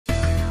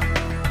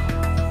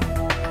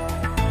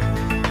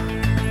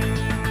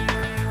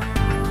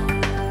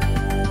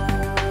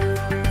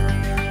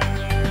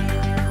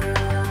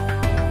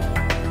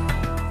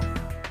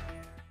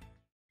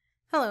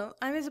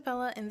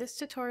Isabella, and this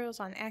tutorial is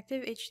on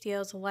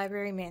Active-HDL's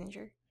Library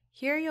Manager.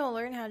 Here you'll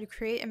learn how to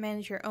create and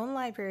manage your own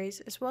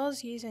libraries as well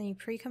as use any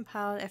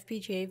pre-compiled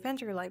FPGA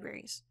vendor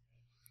libraries.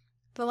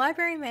 The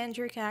Library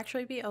Manager can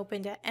actually be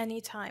opened at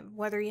any time,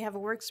 whether you have a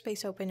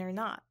workspace open or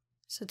not.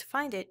 So to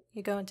find it,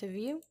 you go into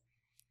View,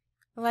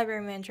 the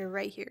Library Manager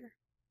right here.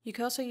 You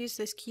can also use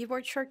this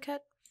keyboard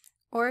shortcut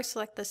or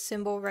select the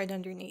symbol right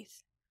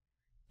underneath.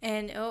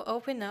 And it'll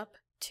open up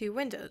two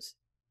windows.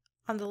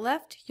 On the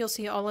left, you'll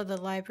see all of the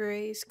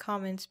libraries,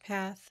 comments,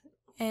 path,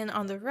 and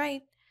on the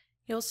right,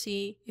 you'll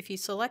see, if you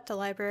select a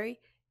library,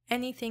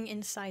 anything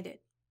inside it.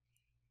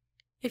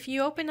 If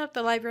you open up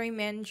the Library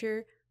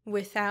Manager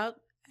without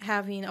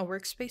having a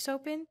workspace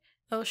open,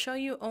 it'll show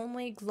you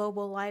only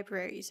global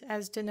libraries,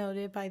 as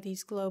denoted by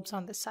these globes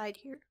on the side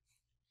here.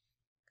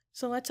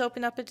 So let's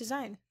open up a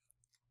design.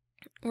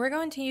 We're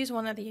going to use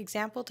one of the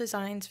example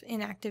designs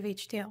in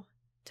Active-HDL.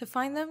 To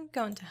find them,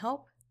 go into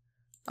Help,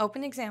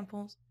 Open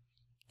Examples,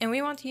 and we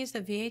want to use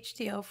the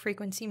v13.1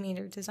 frequency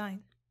meter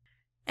design.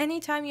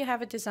 Anytime you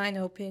have a design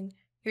open,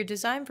 your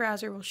design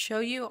browser will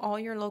show you all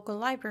your local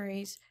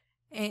libraries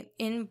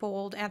in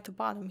bold at the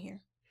bottom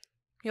here.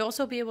 You'll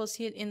also be able to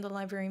see it in the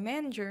Library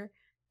Manager,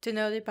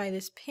 denoted by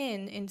this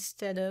pin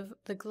instead of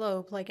the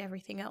globe like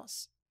everything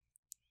else.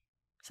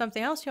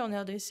 Something else you'll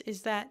notice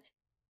is that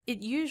it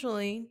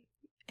usually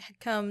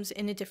comes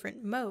in a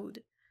different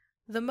mode.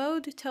 The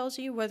mode tells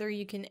you whether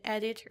you can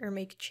edit or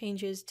make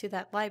changes to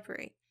that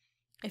library.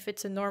 If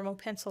it's a normal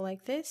pencil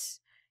like this,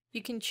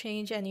 you can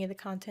change any of the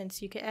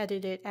contents, you can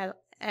edit it at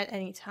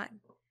any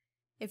time.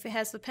 If it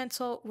has the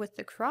pencil with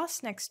the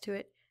cross next to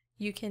it,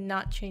 you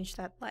cannot change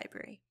that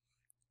library.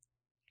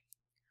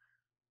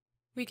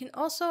 We can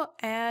also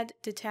add,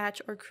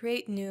 detach, or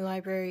create new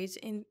libraries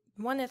in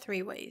one of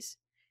three ways.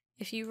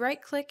 If you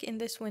right-click in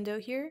this window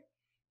here,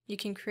 you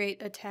can create,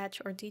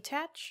 attach, or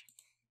detach.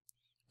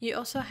 You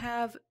also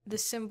have the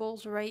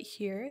symbols right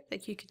here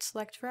that you could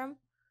select from,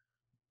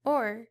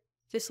 or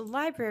this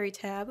Library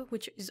tab,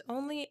 which is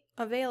only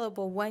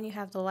available when you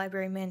have the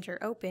Library Manager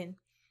open,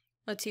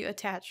 lets you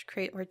attach,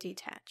 create, or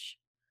detach.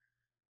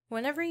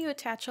 Whenever you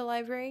attach a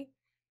library,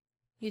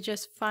 you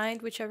just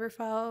find whichever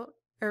file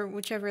or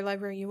whichever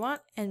library you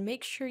want and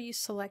make sure you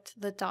select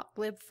the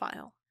 .lib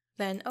file,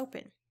 then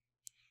open.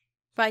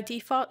 By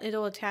default,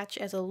 it'll attach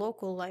as a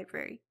local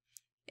library,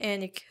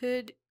 and it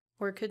could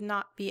or could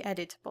not be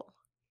editable.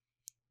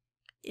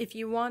 If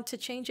you want to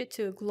change it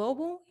to a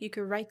global, you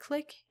could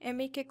right-click and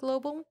make it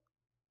global.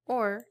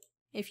 Or,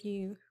 if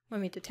you, let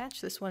me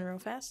detach this one real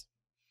fast,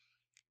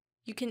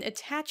 you can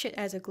attach it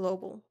as a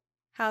global.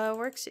 How that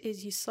works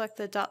is you select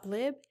the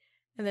 .lib,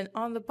 and then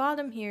on the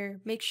bottom here,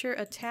 make sure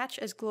Attach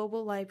as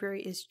Global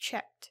Library is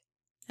checked,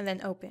 and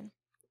then open.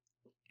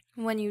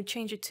 When you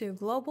change it to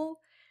global,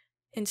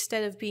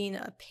 instead of being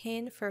a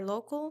pin for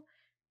local,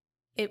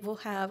 it will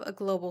have a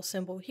global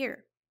symbol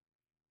here.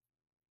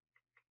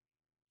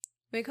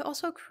 We could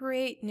also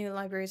create new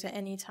libraries at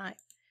any time.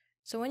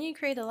 So when you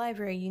create a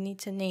library, you need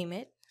to name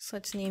it. So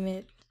let's name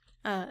it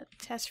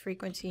Test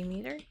Frequency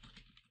Meter.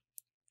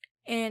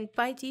 And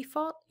by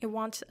default, it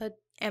wants an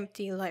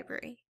empty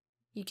library.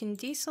 You can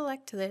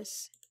deselect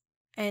this,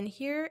 and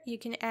here you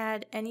can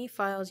add any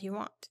files you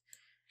want.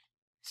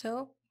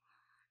 So,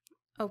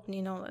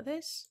 opening all of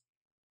this,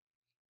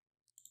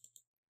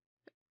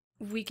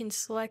 we can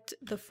select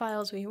the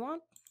files we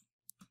want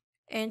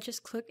and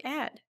just click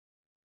Add.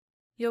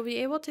 You'll be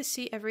able to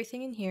see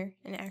everything in here,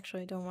 and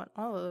actually I don't want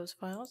all of those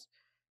files.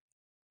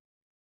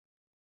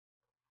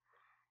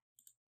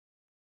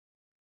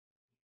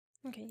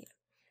 Okay,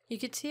 you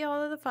can see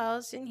all of the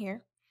files in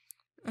here,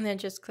 and then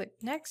just click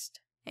Next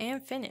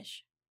and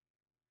Finish.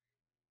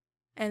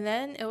 And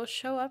then it will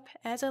show up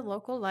as a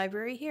local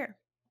library here.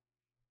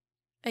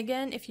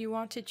 Again, if you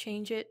want to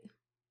change it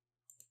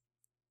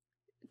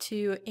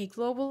to a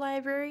global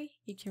library,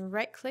 you can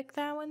right-click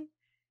that one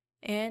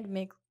and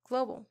make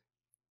global.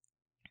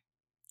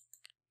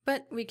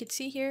 But we could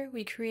see here,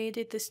 we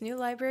created this new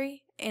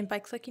library, and by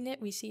clicking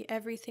it, we see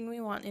everything we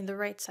want in the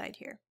right side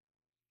here.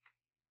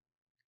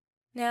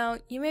 Now,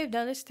 you may have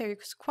noticed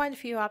there's quite a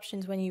few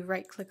options when you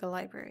right-click a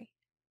library.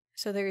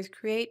 So there's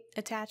Create,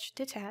 Attach,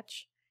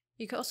 Detach.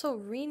 You can also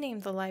rename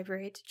the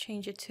library to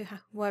change it to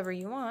whoever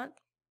you want.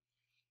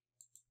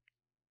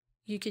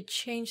 You could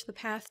change the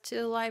path to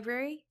the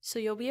library, so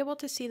you'll be able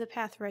to see the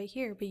path right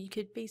here, but you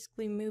could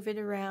basically move it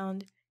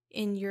around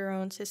in your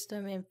own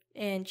system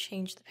and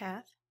change the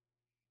path.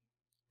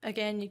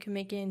 Again, you can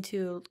make it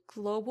into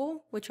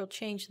global, which will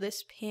change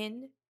this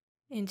pin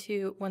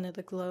into one of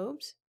the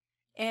globes.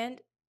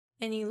 And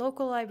any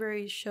local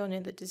libraries shown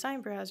in the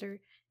design browser,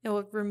 it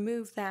will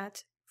remove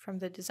that from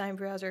the design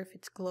browser if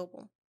it's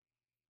global.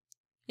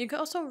 You can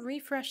also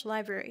refresh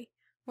library.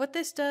 What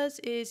this does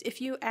is if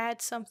you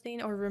add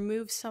something or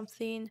remove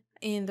something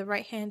in the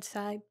right-hand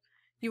side,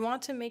 you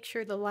want to make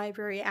sure the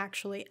library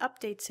actually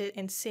updates it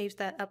and saves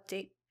that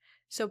update.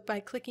 So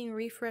by clicking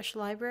Refresh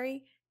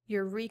Library,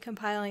 you're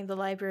recompiling the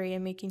library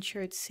and making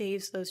sure it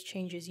saves those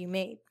changes you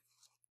made.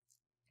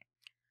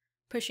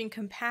 Pushing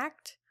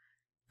Compact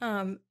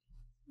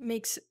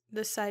makes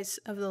the size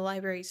of the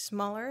library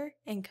smaller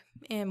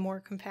and more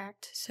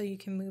compact, so you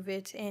can move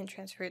it and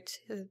transfer it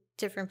to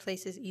different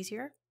places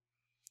easier.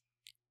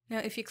 Now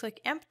if you click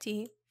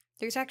empty,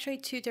 there's actually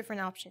two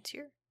different options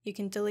here. You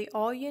can delete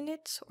all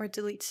units or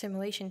delete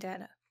simulation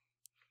data.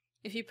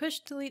 If you push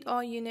delete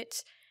all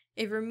units,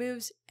 it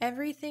removes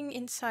everything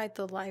inside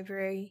the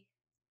library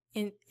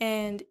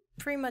and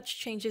pretty much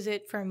changes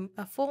it from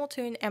a full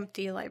to an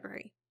empty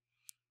library.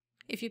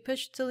 If you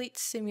push delete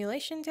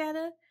simulation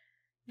data,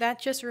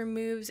 that just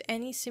removes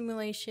any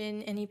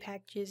simulation, any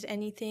packages,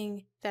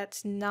 anything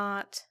that's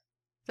not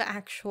the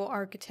actual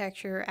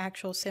architecture or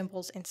actual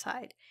symbols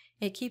inside.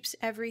 It keeps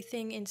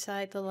everything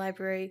inside the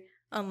library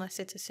unless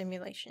it's a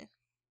simulation.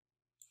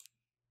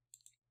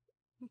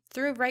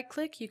 Through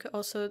right-click, you could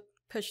also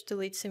push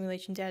delete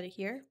simulation data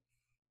here.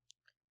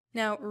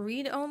 Now,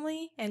 read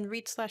only and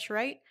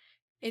read/write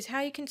is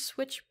how you can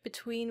switch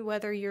between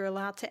whether you're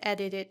allowed to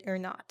edit it or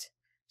not.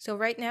 So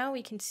right now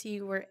we can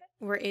see we're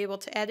able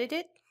to edit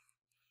it.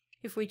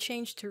 If we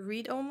change to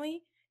read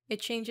only,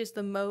 it changes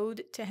the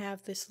mode to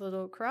have this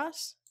little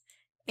cross.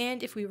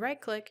 And if we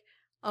right-click,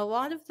 a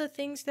lot of the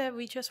things that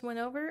we just went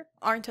over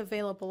aren't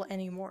available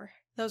anymore.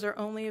 Those are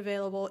only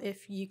available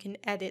if you can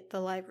edit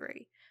the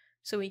library.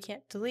 So we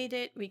can't delete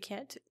it, we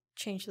can't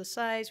change the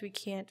size, we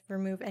can't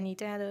remove any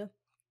data.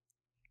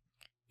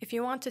 If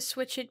you want to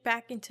switch it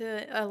back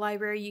into a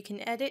library you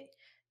can edit,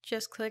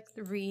 just click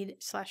the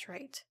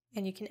read/write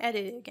and you can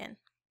edit it again.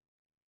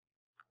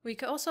 We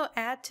could also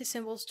add to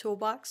symbols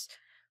toolbox,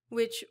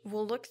 which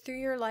will look through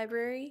your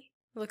library,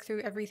 look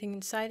through everything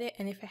inside it,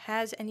 and if it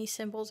has any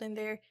symbols in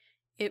there,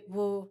 it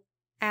will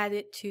add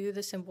it to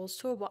the symbols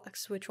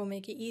toolbox, which will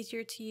make it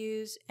easier to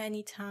use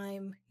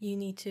anytime you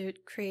need to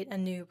create a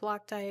new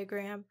block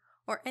diagram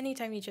or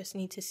anytime you just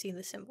need to see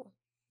the symbol.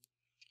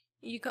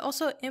 You can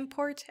also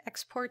import,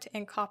 export,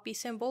 and copy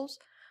symbols,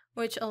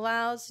 which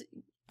allows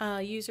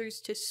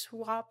users to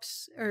swap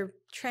or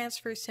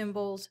transfer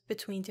symbols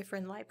between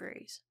different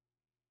libraries.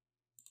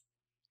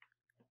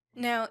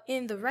 Now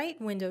in the right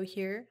window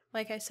here,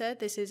 like I said,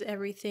 this is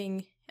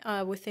everything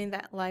within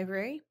that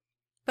library,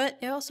 but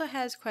it also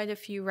has quite a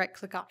few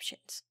right-click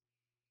options.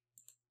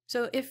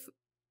 So if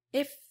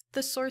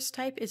the source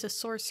type is a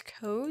source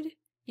code,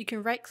 you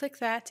can right-click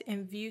that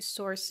and view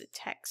source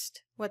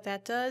text. What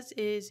that does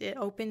is it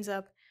opens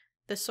up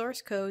the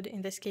source code,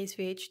 in this case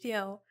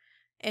v13.1,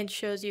 and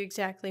shows you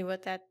exactly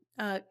what that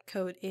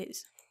code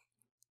is.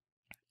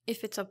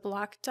 If it's a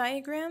block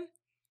diagram,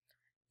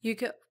 you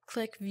could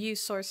click View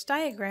Source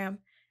Diagram,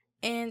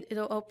 and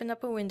it'll open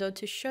up a window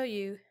to show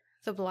you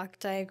the block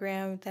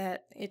diagram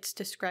that it's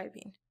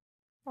describing,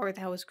 or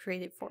that was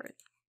created for it.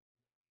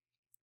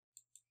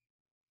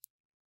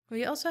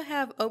 We also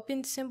have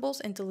open symbols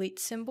and delete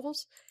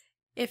symbols.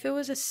 If it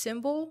was a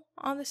symbol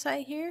on the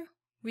side here,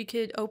 we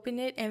could open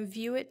it and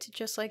view it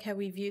just like how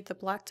we viewed the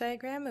block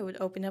diagram. It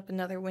would open up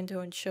another window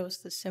and show us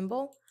the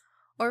symbol,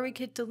 or we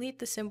could delete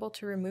the symbol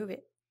to remove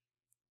it.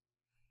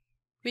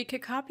 We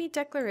could copy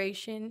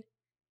declaration,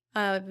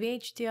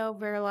 v13.1,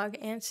 Verilog,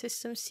 and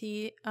System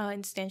C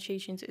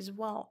instantiations as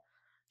well.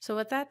 So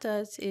what that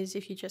does is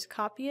if you just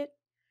copy it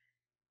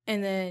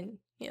and then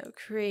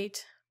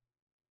create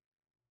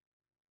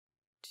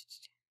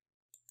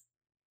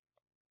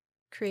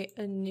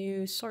a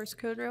new source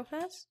code real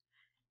fast,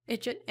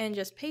 and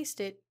just paste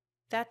it,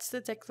 that's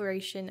the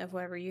declaration of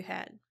whatever you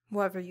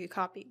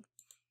copied.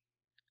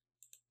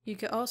 You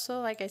could also,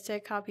 like I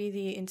said, copy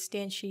the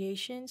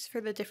instantiations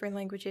for the different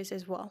languages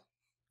as well.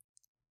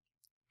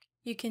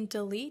 You can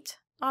delete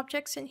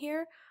objects in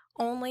here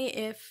only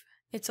if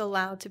it's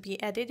allowed to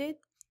be edited.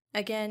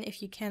 Again,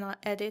 if you cannot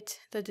edit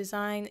the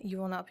design, you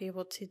will not be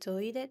able to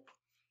delete it.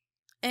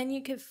 And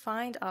you can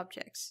find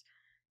objects.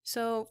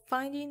 So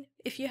finding,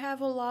 if you have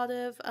a lot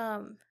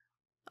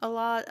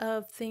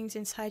of things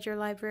inside your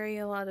library,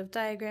 a lot of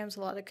diagrams,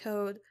 a lot of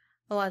code,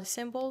 a lot of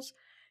symbols,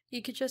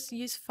 you could just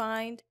use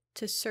find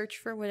to search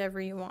for whatever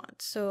you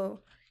want.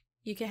 So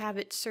you can have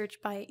it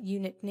search by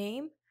unit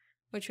name,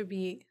 which would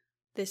be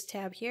this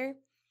tab here,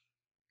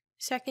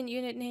 second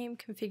unit name,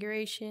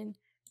 configuration,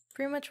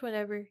 pretty much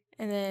whatever,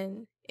 and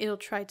then it'll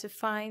try to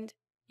find.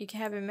 You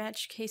can have it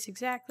match case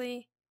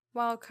exactly,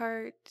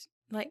 wildcard,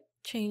 like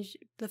change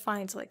the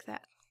finds like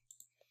that.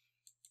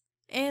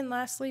 And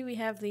lastly, we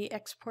have the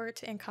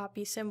export and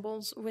copy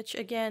symbols, which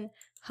again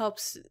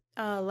helps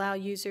allow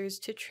users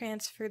to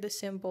transfer the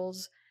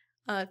symbols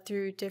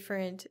through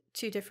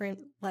two different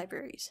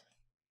libraries.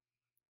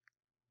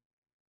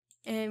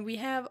 And we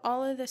have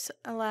all of this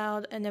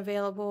allowed and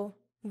available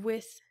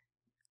with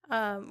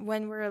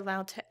when we're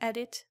allowed to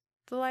edit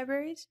the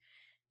libraries.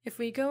 If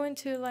we go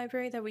into a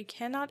library that we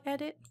cannot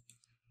edit,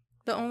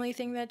 the only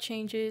thing that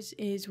changes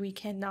is we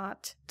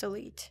cannot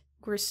delete.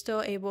 We're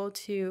still able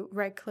to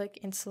right-click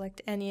and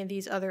select any of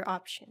these other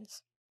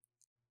options.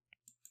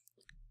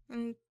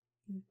 And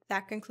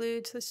that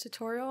concludes this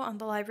tutorial on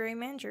the Library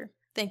Manager.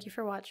 Thank you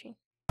for watching.